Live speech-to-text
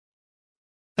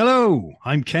Hello,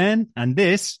 I'm Ken, and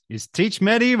this is Teach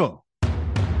Medieval.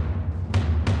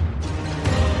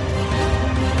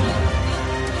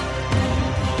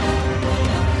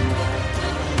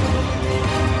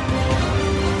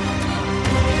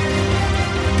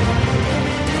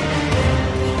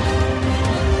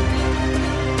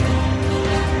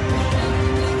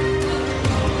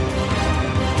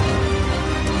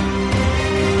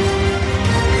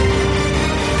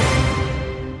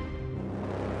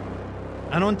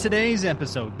 And on today's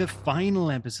episode, the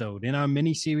final episode in our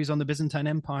mini-series on the Byzantine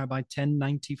Empire by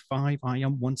 1095, I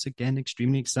am once again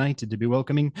extremely excited to be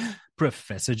welcoming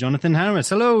Professor Jonathan Harris.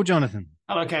 Hello, Jonathan.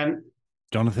 Hello, Ken.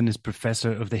 Jonathan is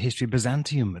Professor of the History of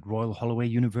Byzantium at Royal Holloway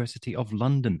University of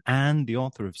London and the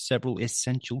author of several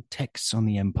essential texts on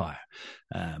the empire,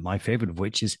 my favorite of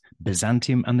which is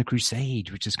Byzantium and the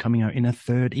Crusades, which is coming out in a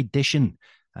third edition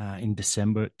in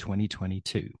December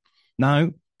 2022. Now,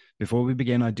 before we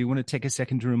begin, I do want to take a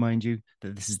second to remind you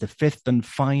that this is the fifth and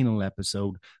final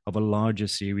episode of a larger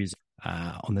series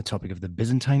on the topic of the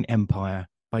Byzantine Empire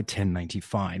by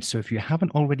 1095. So if you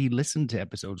haven't already listened to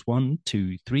episodes 1,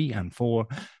 2, 3, and 4,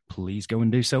 please go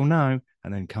and do so now,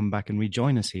 and then come back and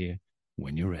rejoin us here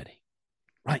when you're ready.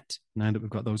 Right, now that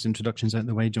we've got those introductions out of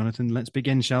the way, Jonathan, let's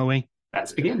begin, shall we?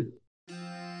 Let's begin.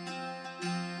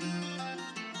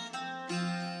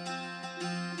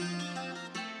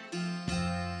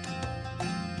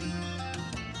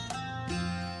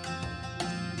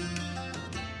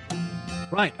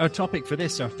 Right, our topic for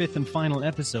this, our fifth and final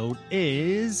episode,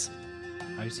 is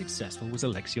how successful was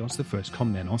Alexios I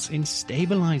Komnenos in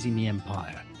stabilising the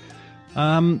empire?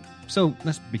 So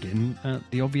let's begin at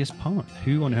the obvious part.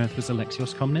 Who on earth was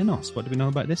Alexios Komnenos? What do we know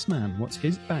about this man? What's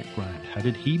his background? How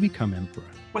did he become emperor?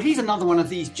 Well, he's another one of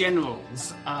these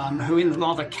generals who, in the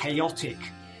rather chaotic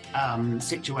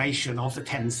situation of the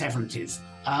 1070s,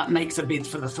 makes a bid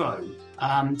for the throne.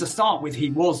 To start with,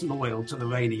 he was loyal to the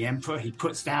reigning emperor. He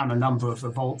puts down a number of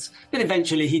revolts, but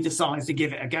eventually he decides to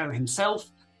give it a go himself.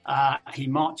 He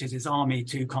marches his army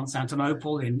to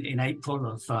Constantinople in April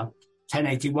of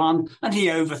 1081, and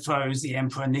he overthrows the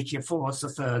emperor Nikephoros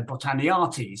III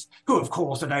Botaniates, who, of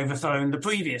course, had overthrown the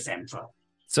previous emperor.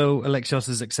 So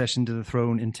Alexios' accession to the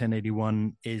throne in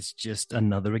 1081 is just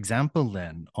another example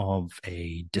then of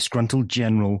a disgruntled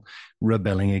general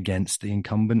rebelling against the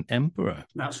incumbent emperor.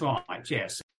 That's right,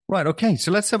 yes. Right, okay,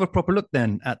 so let's have a proper look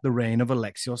then at the reign of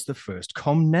Alexios I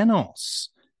Komnenos.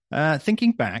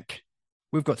 Thinking back,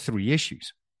 we've got three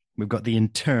issues. We've got the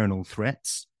internal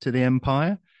threats to the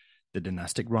empire, the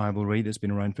dynastic rivalry that's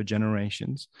been around for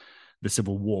generations, the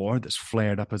civil war that's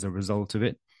flared up as a result of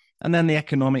it, and then the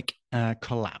economic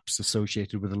collapse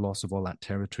associated with the loss of all that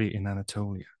territory in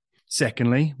Anatolia.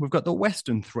 Secondly, we've got the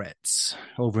Western threats.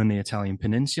 Over in the Italian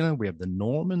peninsula, we have the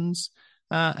Normans,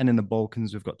 and in the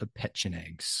Balkans, we've got the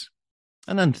Pechenegs.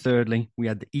 And then thirdly, we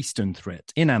had the Eastern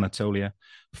threat in Anatolia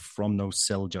from those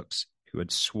Seljuks who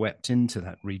had swept into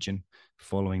that region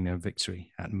following their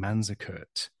victory at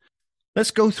Manzikert.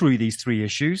 Let's go through these three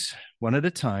issues one at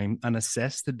a time and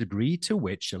assess the degree to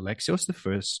which Alexios I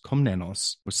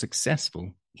Komnenos was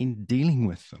successful in dealing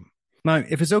with them. Now,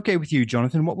 if it's okay with you,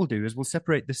 Jonathan, what we'll do is we'll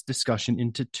separate this discussion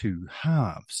into two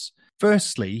halves.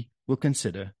 Firstly, we'll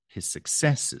consider his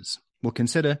successes. We'll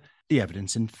consider the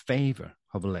evidence in favor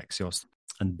of Alexios.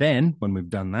 And then, when we've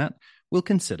done that, we'll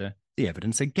consider the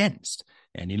evidence against,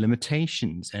 any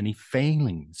limitations, any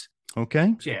failings.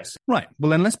 Okay? Yes. Right.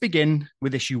 Well, then let's begin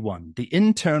with issue 1, the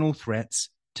internal threats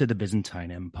to the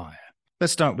Byzantine Empire.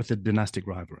 Let's start with the dynastic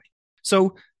rivalry.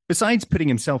 So, besides putting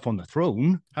himself on the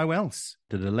throne, how else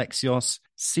did Alexios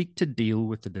seek to deal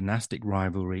with the dynastic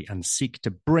rivalry and seek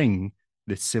to bring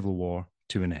this civil war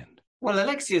to an end? Well,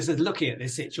 Alexios is looking at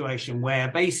this situation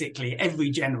where basically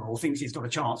every general thinks he's got a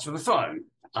chance for the throne.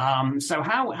 So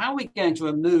how are we going to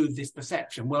remove this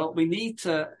perception? Well, we need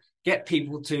to get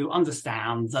people to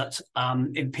understand that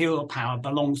imperial power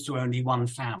belongs to only one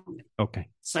family. Okay.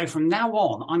 So from now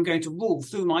on, I'm going to rule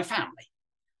through my family.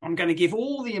 I'm going to give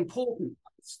all the important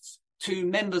posts to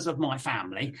members of my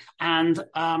family. And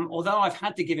although I've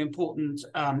had to give important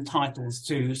titles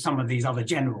to some of these other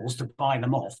generals to buy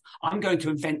them off, I'm going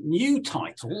to invent new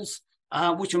titles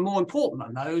which are more important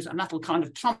than those, and that'll kind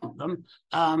of trump them.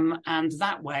 And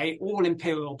that way, all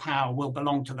imperial power will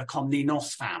belong to the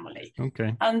Komnenos family.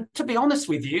 Okay. And to be honest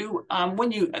with you,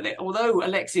 although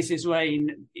Alexios'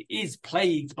 reign is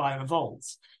plagued by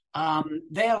revolts,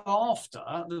 thereafter,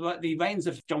 the reigns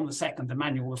of John II and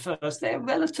Emmanuel I, they're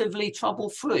relatively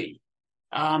trouble-free.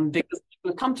 Because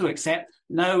people come to accept,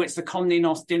 no, it's the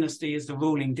Komnenos dynasty is the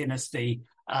ruling dynasty,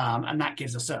 and that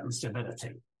gives a certain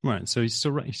stability. Right. So he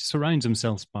surrounds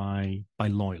himself by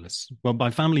loyalists, well, by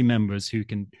family members who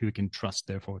can trust,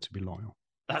 therefore, to be loyal.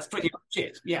 That's pretty much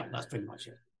it. Yeah, that's pretty much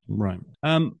it. Right.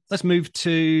 Let's move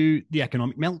to the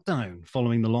economic meltdown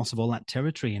following the loss of all that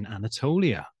territory in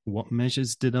Anatolia. What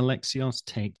measures did Alexios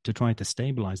take to try to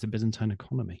stabilize the Byzantine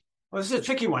economy? Well, it's a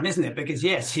tricky one, isn't it? Because,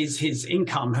 yes, his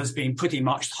income has been pretty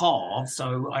much halved,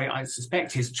 so I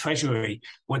suspect his treasury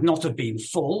would not have been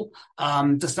full.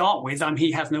 To start with,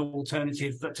 he has no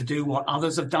alternative but to do what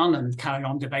others have done and carry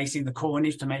on debasing the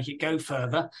coinage to make it go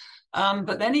further.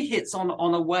 But then he hits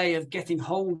on a way of getting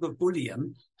hold of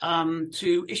bullion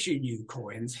to issue new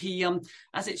coins. He,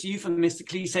 as it's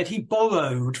euphemistically said, he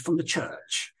borrowed from the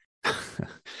church.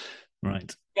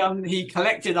 Right. He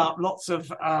collected up lots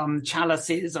of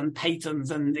chalices and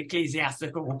patens and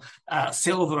ecclesiastical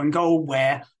silver and gold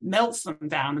ware, melts them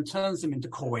down and turns them into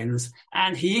coins,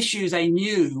 and he issues a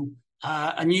new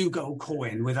gold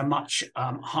coin with a much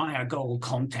higher gold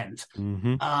content.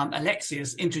 Mm-hmm.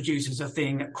 Alexios introduces a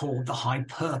thing called the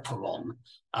hyperperon,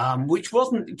 which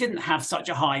didn't have such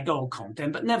a high gold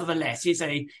content, but nevertheless is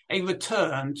a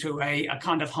return to a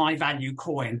kind of high value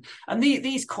coin. And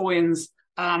these coins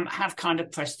have kind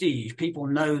of prestige. People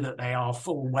know that they are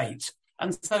full weight.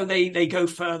 And so they go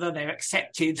further. They're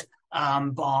accepted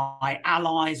by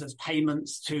allies as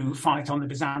payments to fight on the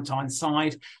Byzantine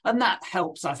side. And that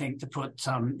helps, I think, to put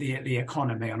the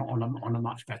economy on a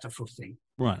much better footing.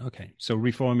 Right, okay. So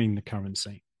reforming the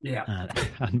currency. Yeah.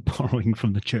 And borrowing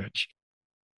from the church.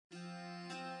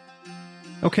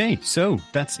 Okay, so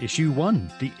that's issue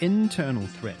one, the internal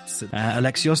threats.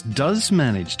 Alexios does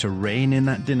manage to rein in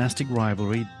that dynastic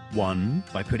rivalry, one,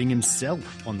 by putting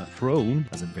himself on the throne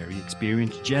as a very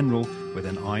experienced general with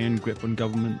an iron grip on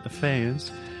government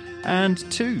affairs, and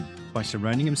two, by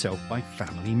surrounding himself by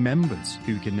family members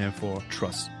who can therefore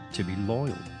trust to be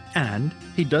loyal. And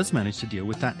he does manage to deal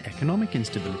with that economic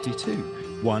instability too,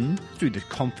 one, through the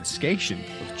confiscation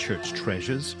of church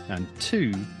treasures, and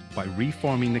two, by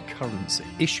reforming the currency,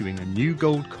 issuing a new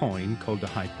gold coin called the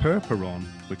hyperperon,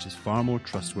 which is far more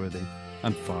trustworthy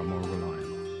and far more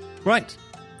reliable. Right,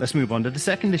 let's move on to the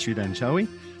second issue then, shall we?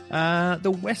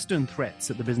 The Western threats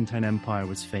that the Byzantine Empire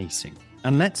was facing.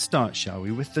 And let's start, shall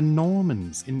we, with the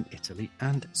Normans in Italy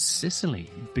and Sicily,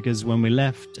 because when we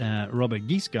left Robert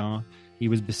Guiscard, he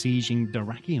was besieging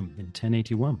Dyrrhachium in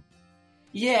 1081.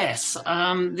 Yes,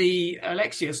 the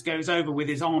Alexios goes over with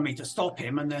his army to stop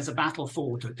him, and there's a battle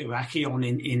fought at Dyrrhachion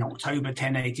in October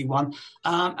 1081,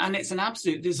 and it's an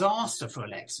absolute disaster for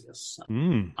Alexios.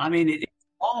 I mean, it's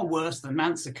far worse than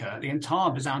Massacre. The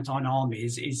entire Byzantine army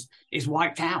is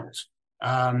wiped out.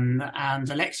 And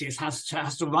Alexios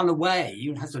has to run away.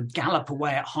 He has to gallop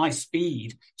away at high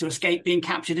speed to escape being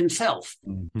captured himself.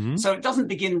 Mm-hmm. So it doesn't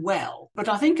begin well. But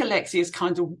I think Alexios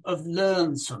kind of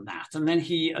learns from that, and then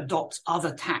he adopts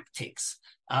other tactics.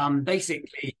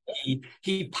 Basically,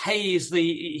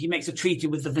 he makes a treaty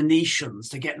with the Venetians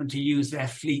to get them to use their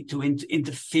fleet to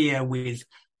interfere with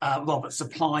Robert's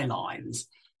supply lines.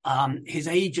 His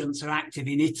agents are active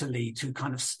in Italy to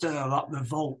kind of stir up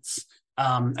revolts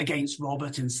against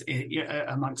Robert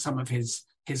amongst some of his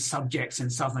subjects in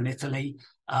southern Italy.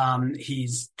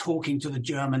 He's talking to the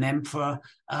German emperor,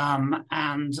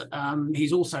 and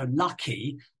he's also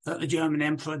lucky that the German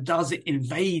emperor does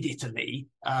invade Italy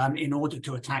in order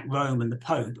to attack Rome and the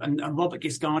Pope, and Robert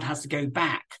Guiscard has to go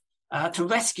back to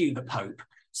rescue the Pope.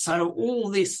 So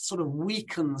all this sort of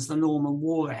weakens the Norman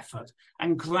war effort,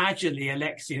 and gradually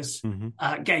Alexios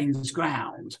gains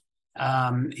ground.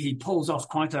 He pulls off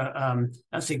quite a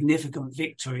significant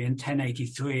victory in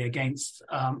 1083 against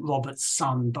Robert's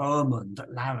son Bohemund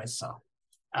at Larissa.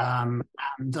 And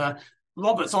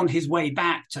Robert's on his way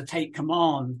back to take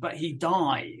command, but he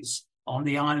dies on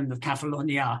the island of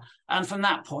Catalonia. And from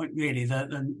that point, really,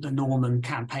 the Norman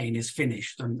campaign is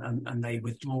finished and they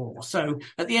withdraw. So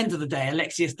at the end of the day,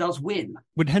 Alexios does win.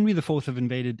 Would Henry IV have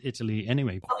invaded Italy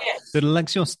anyway? Oh, yes. Did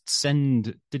Alexios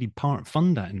did he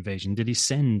fund that invasion? Did he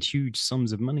send huge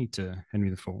sums of money to Henry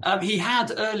IV? He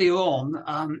had earlier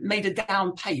on made a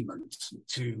down payment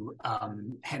to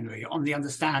Henry on the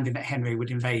understanding that Henry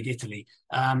would invade Italy.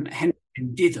 Henry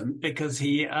didn't, because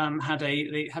he had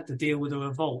to deal with a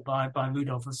revolt by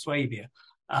Rudolf of Swabia.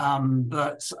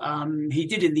 But he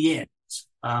did in the end.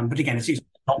 But again, it's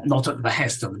not at the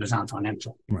behest of the Byzantine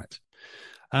Emperor. Right.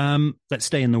 Let's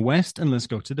stay in the West and let's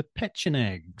go to the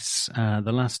Pechenegs.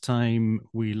 The last time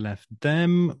we left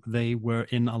them, they were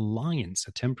in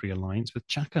a temporary alliance with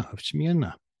Chaka of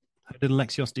Smyrna. How did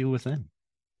Alexios deal with them?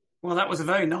 Well, that was a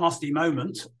very nasty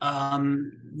moment.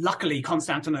 Luckily,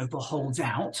 Constantinople holds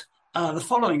out. The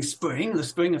following spring, the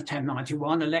spring of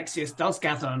 1091, Alexios does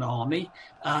gather an army.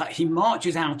 He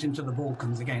marches out into the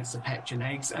Balkans against the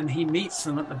Pechenegs, and he meets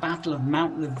them at the Battle of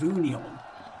Mount Livonion,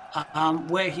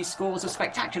 where he scores a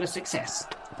spectacular success.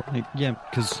 Right, yeah,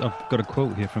 because I've got a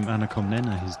quote here from Anna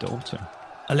Komnena, his daughter.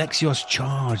 Alexios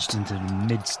charged into the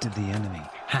midst of the enemy,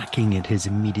 hacking at his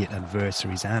immediate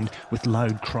adversaries and, with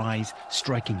loud cries,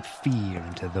 striking fear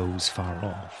into those far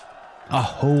off. A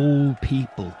whole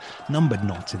people, numbered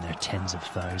not in their tens of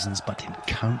thousands, but in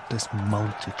countless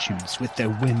multitudes, with their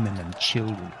women and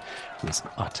children, was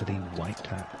utterly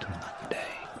wiped out on that day.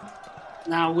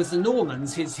 Now, with the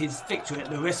Normans, his victory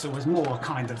at Larissa was more a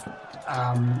kind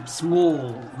of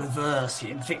small reverse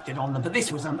he inflicted on them, but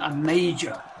this was a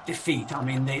major defeat. I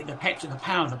mean, the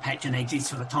power of the Pechenegs is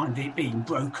for the time being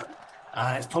broken.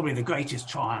 It's probably the greatest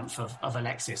triumph of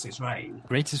Alexios' reign.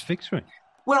 Greatest victory?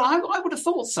 Well, I would have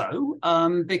thought so,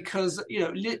 because,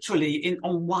 literally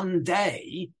on one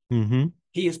day,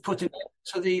 he has put an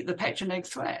end to the Pecheneg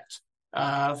threat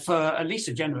for at least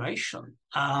a generation.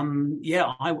 I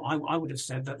would have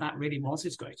said that really was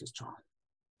his greatest triumph.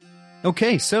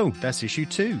 Okay, so that's issue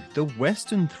 2, the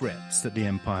Western threats that the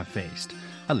Empire faced.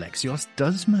 Alexios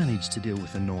does manage to deal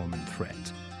with the Norman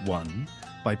threat. 1,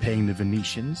 by paying the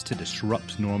Venetians to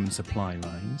disrupt Norman supply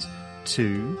lines.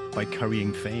 2, by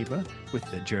currying favour with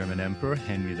the German Emperor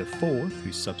Henry IV,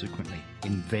 who subsequently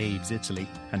invades Italy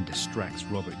and distracts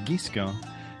Robert Guiscard.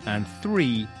 And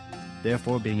 3,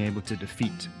 therefore being able to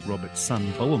defeat Robert's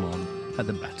son Bohemond at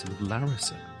the Battle of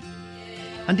Larissa.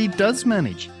 And he does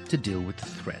manage to deal with the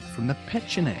threat from the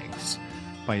Pechenegs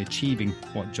by achieving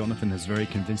what Jonathan has very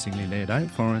convincingly laid out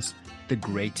for us, the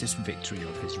greatest victory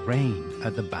of his reign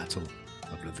at the Battle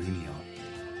of Livonion.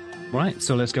 Right,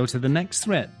 so let's go to the next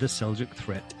threat, the Seljuk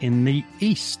threat in the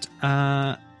east.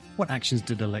 What actions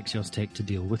did Alexios take to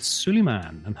deal with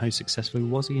Suleiman, and how successful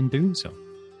was he in doing so?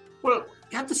 Well,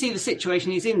 you have to see the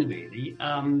situation he's in, really.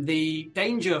 The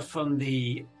danger from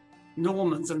the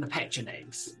Normans and the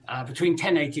Pechenegs between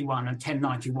 1081 and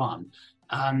 1091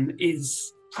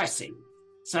 is pressing.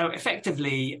 So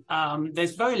effectively,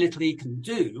 there's very little he can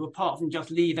do apart from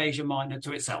just leave Asia Minor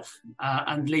to itself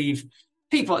and leave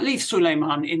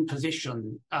Suleiman in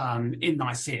position in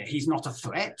Nicaea. He's not a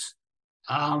threat.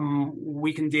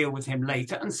 We can deal with him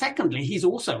later. And secondly, he's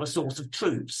also a source of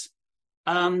troops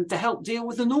to help deal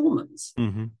with the Normans.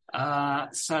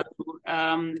 So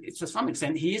to some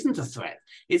extent, he isn't a threat.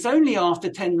 It's only after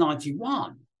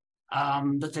 1091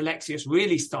 that Alexios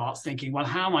really starts thinking, well,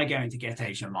 how am I going to get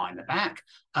Asia Minor back?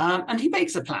 And he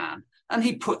makes a plan, and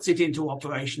he puts it into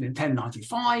operation in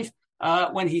 1095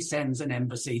 when he sends an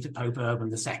embassy to Pope Urban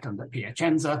II at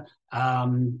Piacenza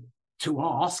to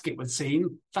ask, it would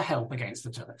seem, for help against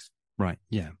the Turks. Right,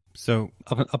 yeah. So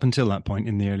up until that point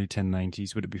in the early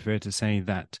 1090s, would it be fair to say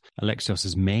that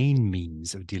Alexios' main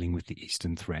means of dealing with the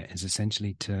Eastern threat is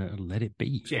essentially to let it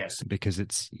be? Yes. Because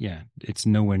it's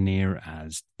nowhere near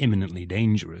as imminently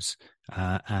dangerous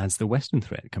as the Western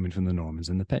threat coming from the Normans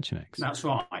and the Pechenegs. That's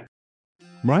right.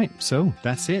 Right, so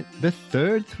that's it. The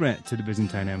third threat to the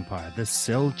Byzantine Empire, the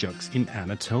Seljuks in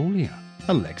Anatolia.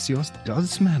 Alexios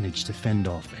does manage to fend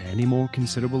off any more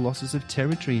considerable losses of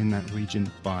territory in that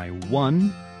region by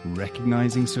 1,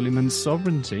 recognizing Suleiman's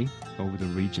sovereignty over the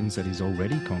regions that he's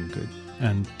already conquered,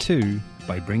 and 2,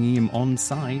 by bringing him on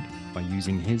side by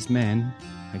using his men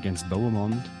against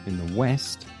Bohemond in the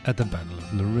west at the Battle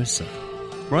of Larissa.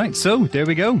 Right, so there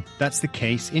we go. That's the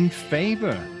case in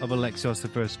favour of Alexios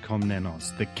I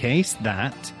Komnenos. The case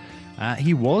that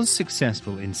he was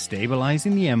successful in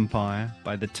stabilising the empire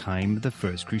by the time of the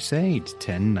First Crusade,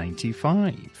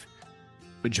 1095.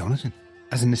 But Jonathan,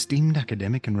 as an esteemed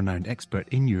academic and renowned expert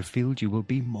in your field, you will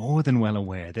be more than well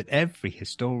aware that every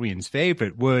historian's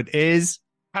favourite word is...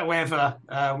 However,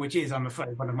 which is, I'm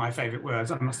afraid, one of my favourite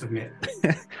words, I must admit.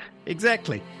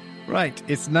 Exactly. Right,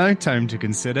 it's now time to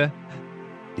consider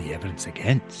the evidence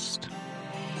against.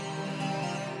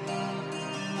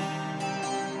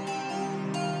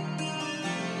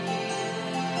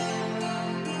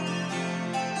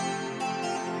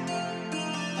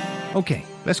 Okay,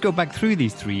 let's go back through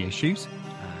these 3 issues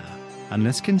and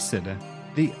let's consider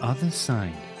the other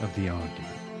side of the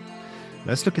argument.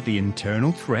 Let's look at the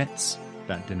internal threats,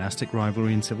 that dynastic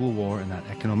rivalry and civil war and that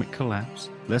economic collapse.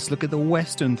 Let's look at the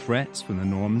Western threats from the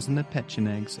Normans and the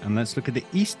Pechenegs, and let's look at the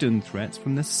Eastern threats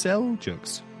from the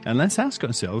Seljuks. And let's ask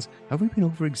ourselves, have we been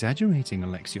over-exaggerating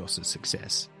Alexios'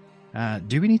 success?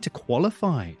 Do we need to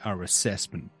qualify our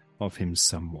assessment of him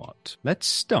somewhat? Let's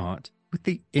start with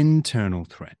the internal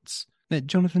threats.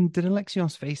 Jonathan, did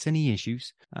Alexios face any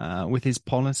issues with his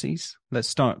policies? Let's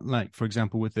start, for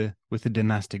example, with the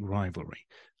dynastic rivalry.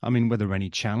 I mean, were there any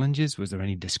challenges? Was there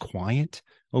any disquiet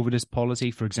over this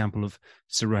policy, for example, of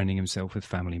surrounding himself with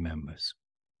family members?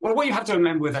 Well, what you have to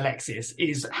remember with Alexios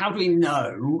is, how do we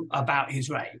know about his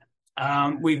reign?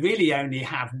 We really only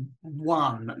have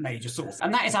one major source,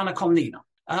 and that is Anna Komnena.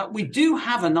 We do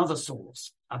have another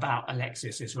source about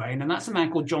Alexios' reign, and that's a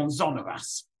man called John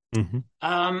Zonaras. Mm-hmm.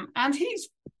 And he's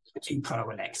pretty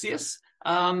pro-Alexios,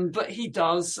 but he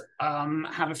does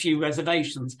have a few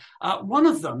reservations. One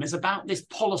of them is about this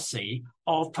policy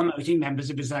of promoting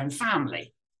members of his own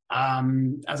family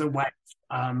as a way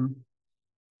of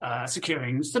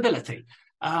securing stability.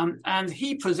 And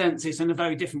he presents this in a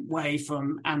very different way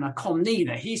from Anna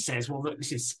Komnena. He says, well, that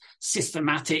this is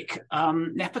systematic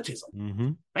nepotism. Mm-hmm.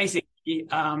 Basically,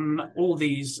 all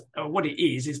these, what it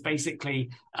is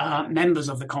basically members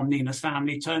of the Komnenos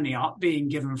family turning up, being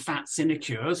given fat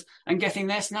sinecures and getting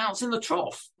their snouts in the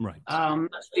trough. Right.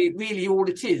 That's really all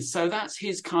it is. So that's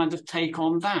his kind of take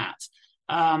on that.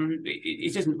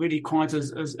 It isn't really quite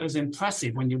as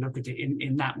impressive when you look at it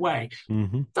in that way.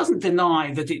 Mm-hmm. Doesn't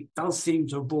deny that it does seem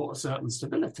to have brought a certain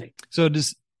stability. So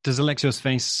does Alexios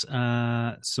face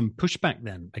some pushback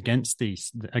then against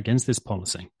this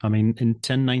policy? I mean, in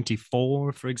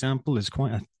 1094, for example, is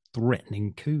quite a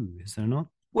threatening coup, is there not?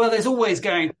 Well, there's always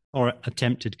going... Or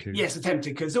attempted coup. Yes,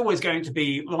 attempted coup. There's always going to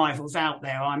be rivals out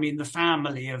there. I mean, the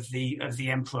family of the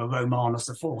Emperor Romanus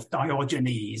IV,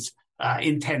 Diogenes,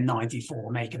 in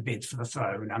 1094 make a bid for the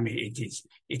throne. I mean,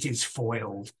 it is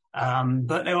foiled.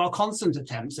 But there are constant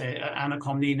attempts. Anna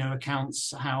Komnena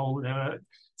recounts how there are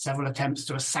several attempts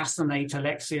to assassinate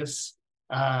Alexios,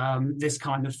 this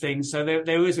kind of thing. So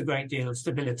there is a great deal of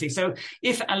stability. So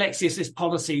if Alexios'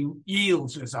 policy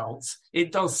yields results,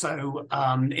 it does so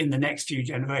in the next few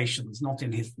generations, not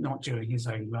during his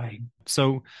own reign.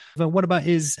 So what about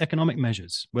his economic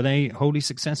measures? Were they wholly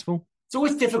successful? It's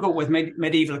always difficult with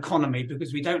medieval economy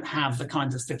because we don't have the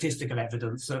kind of statistical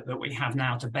evidence that we have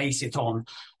now to base it on.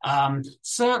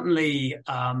 Certainly,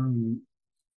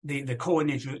 the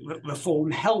coinage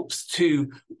reform helps to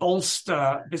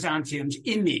bolster Byzantium's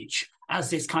image as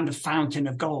this kind of fountain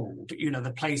of gold,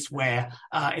 the place where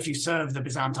if you serve the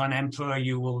Byzantine emperor,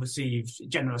 you will receive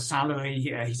generous salary.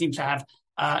 He seems to have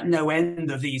no end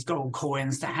of these gold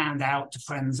coins to hand out to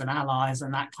friends and allies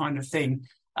and that kind of thing.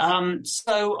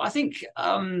 So I think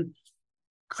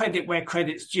credit where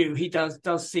credit's due. He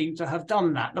does seem to have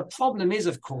done that. The problem is,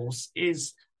 of course,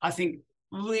 I think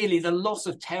really the loss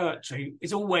of territory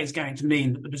is always going to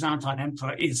mean that the Byzantine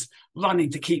emperor is running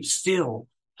to keep still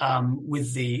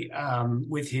with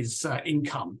his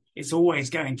income. It's always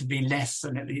going to be less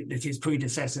than that his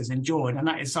predecessors enjoyed, and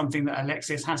that is something that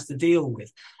Alexios has to deal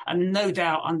with. And no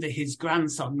doubt under his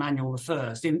grandson Manuel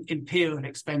I, imperial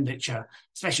expenditure,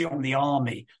 especially on the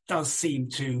army, does seem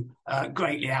to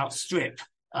greatly outstrip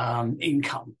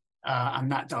income.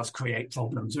 And that does create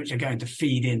problems which are going to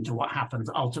feed into what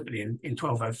happens ultimately in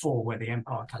 1204, where the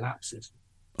empire collapses.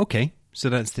 Okay, so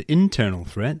that's the internal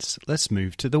threats. Let's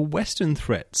move to the Western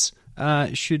threats.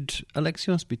 Should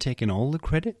Alexios be taking all the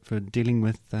credit for dealing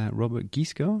with Robert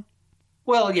Guiscard?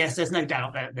 Well, yes, there's no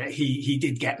doubt that he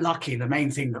did get lucky. The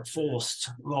main thing that forced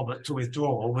Robert to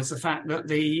withdraw was the fact that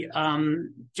the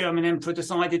German emperor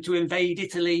decided to invade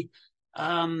Italy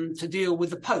to deal with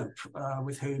the Pope,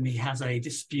 with whom he has a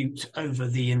dispute over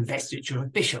the investiture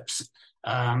of bishops.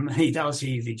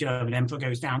 The German emperor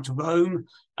goes down to Rome,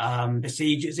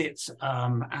 besieges it,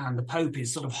 and the Pope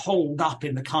is sort of holed up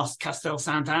in the Castel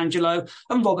Sant'Angelo,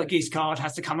 and Robert Guiscard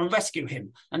has to come and rescue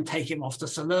him and take him off to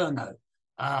Salerno.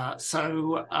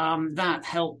 So that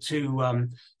helped to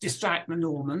distract the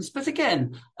Normans. But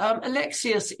again,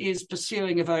 Alexios is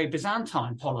pursuing a very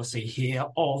Byzantine policy here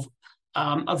of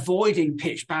avoiding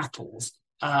pitched battles.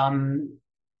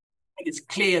 It's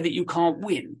clear that you can't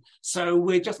win. So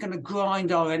we're just going to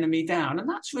grind our enemy down. And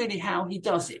that's really how he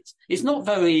does it. It's not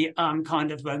very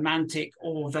kind of romantic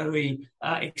or very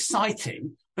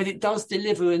exciting, but it does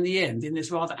deliver in the end in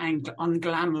this rather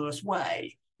unglamorous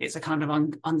way. It's a kind of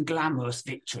unglamorous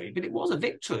victory, but it was a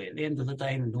victory at the end of the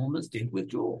day. The Normans did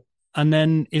withdraw. And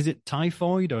then is it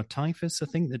typhoid or typhus, I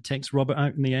think, that takes Robert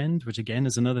out in the end, which again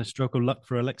is another stroke of luck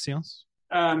for Alexios?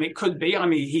 It could be. I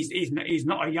mean, he's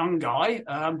not a young guy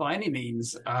by any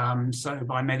means. So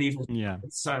by medieval, yeah.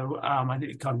 So I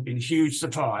think it kind of been a huge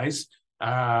surprise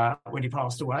when he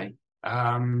passed away.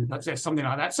 But there's something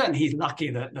like that. Certainly, he's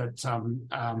lucky that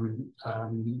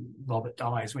Robert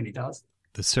dies when he does.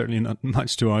 There's certainly not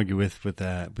much to argue with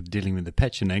dealing with the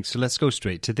Pechenegs. So let's go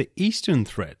straight to the Eastern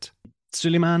threat.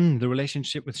 Suleiman, the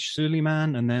relationship with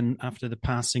Suleiman, and then after the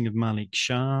passing of Malik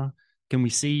Shah, can we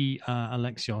see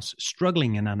Alexios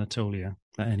struggling in Anatolia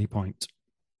at any point?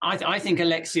 I think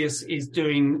Alexios is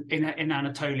doing in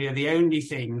Anatolia the only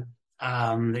thing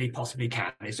that he possibly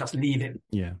can is just leave it.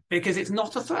 Yeah. Because it's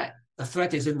not a threat. The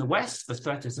threat is in the west. The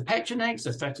threat is the Pechenegs.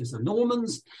 The threat is the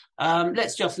Normans.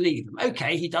 Let's just leave them.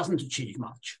 Okay, he doesn't achieve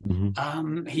much.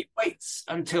 Mm-hmm. He waits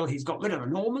until he's got rid of the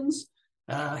Normans.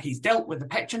 He's dealt with the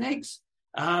Pechenegs.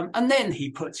 And then he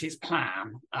puts his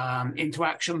plan into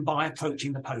action by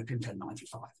approaching the Pope in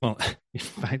 1095. Well, in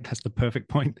fact, that's the perfect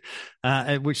point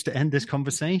at which to end this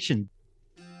conversation.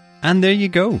 And there you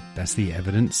go. That's the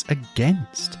evidence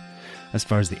against. As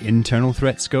far as the internal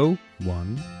threats go,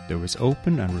 1. There was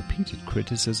open and repeated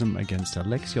criticism against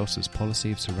Alexios'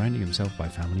 policy of surrounding himself by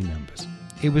family members.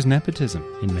 It was nepotism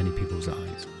in many people's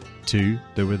eyes. 2.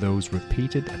 There were those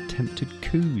repeated attempted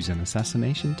coups and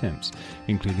assassination attempts,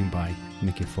 including by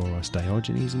Nikephoros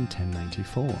Diogenes in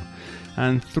 1094.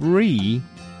 And 3.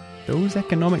 Those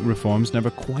economic reforms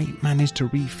never quite managed to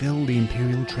refill the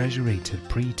imperial treasury to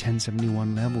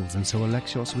pre-1071 levels, and so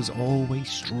Alexios was always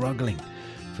struggling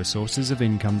for sources of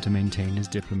income to maintain his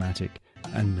diplomatic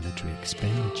and military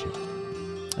expenditure.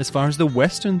 As far as the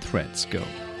Western threats go,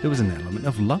 there was an element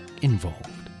of luck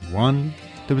involved. 1.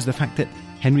 There was the fact that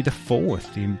Henry IV,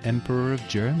 the Emperor of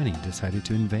Germany, decided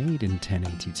to invade in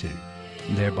 1082,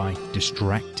 thereby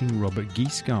distracting Robert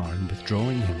Guiscard and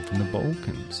withdrawing him from the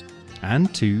Balkans.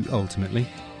 And 2, ultimately,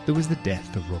 there was the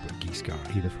death of Robert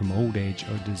Guiscard, either from old age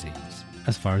or disease.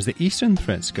 As far as the Eastern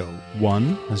threats go,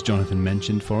 1, as Jonathan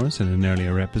mentioned for us in an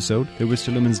earlier episode, there was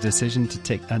Suleiman's decision to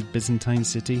take that Byzantine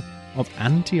city of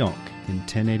Antioch in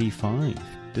 1085,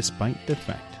 despite the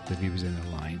fact that he was in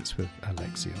alliance with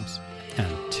Alexios.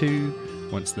 And 2,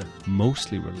 once the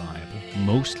mostly reliable,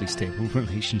 mostly stable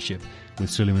relationship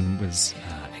with Suleiman was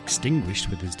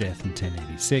extinguished with his death in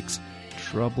 1086,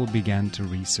 trouble began to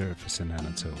resurface in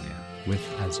Anatolia, with,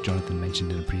 as Jonathan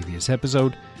mentioned in a previous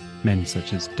episode, men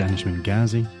such as Danishman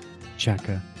Ghazi,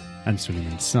 Shaka, and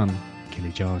Suleiman's son,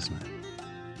 Kilijazma.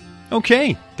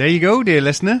 Okay, there you go, dear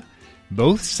listener.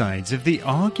 Both sides of the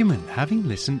argument. Having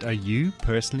listened, are you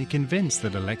personally convinced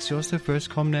that Alexios I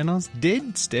Komnenos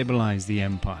did stabilize the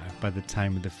empire by the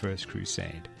time of the First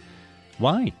Crusade?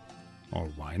 Why? Or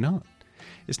why not?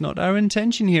 It's not our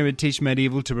intention here at Teach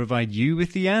Medieval to provide you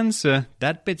with the answer.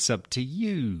 That bit's up to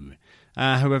you.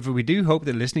 However, we do hope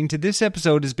that listening to this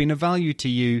episode has been of value to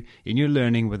you in your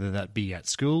learning, whether that be at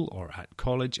school or at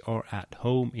college or at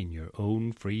home in your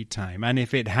own free time. And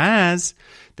if it has,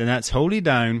 then that's wholly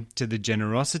down to the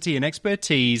generosity and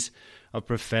expertise of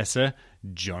Professor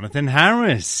Jonathan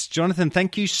Harris. Jonathan,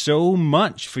 thank you so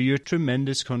much for your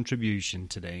tremendous contribution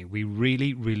today. We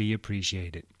really, really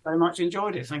appreciate it. Very much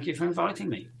enjoyed it. Thank you for inviting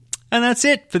me. And that's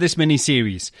it for this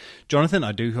mini-series. Jonathan,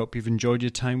 I do hope you've enjoyed your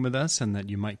time with us and that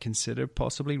you might consider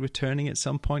possibly returning at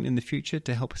some point in the future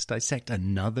to help us dissect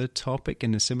another topic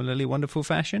in a similarly wonderful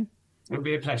fashion. It would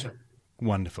be a pleasure.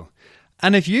 Wonderful.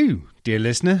 And if you, dear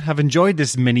listener, have enjoyed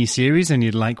this mini-series and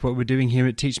you'd like what we're doing here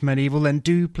at Teach Medieval, then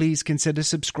do please consider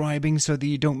subscribing so that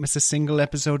you don't miss a single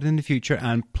episode in the future.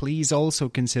 And please also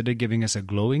consider giving us a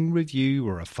glowing review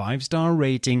or a 5-star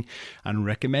rating and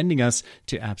recommending us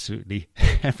to absolutely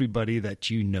everybody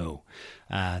that you know.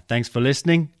 Thanks for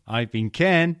listening. I've been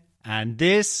Ken, and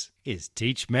this is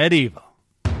Teach Medieval.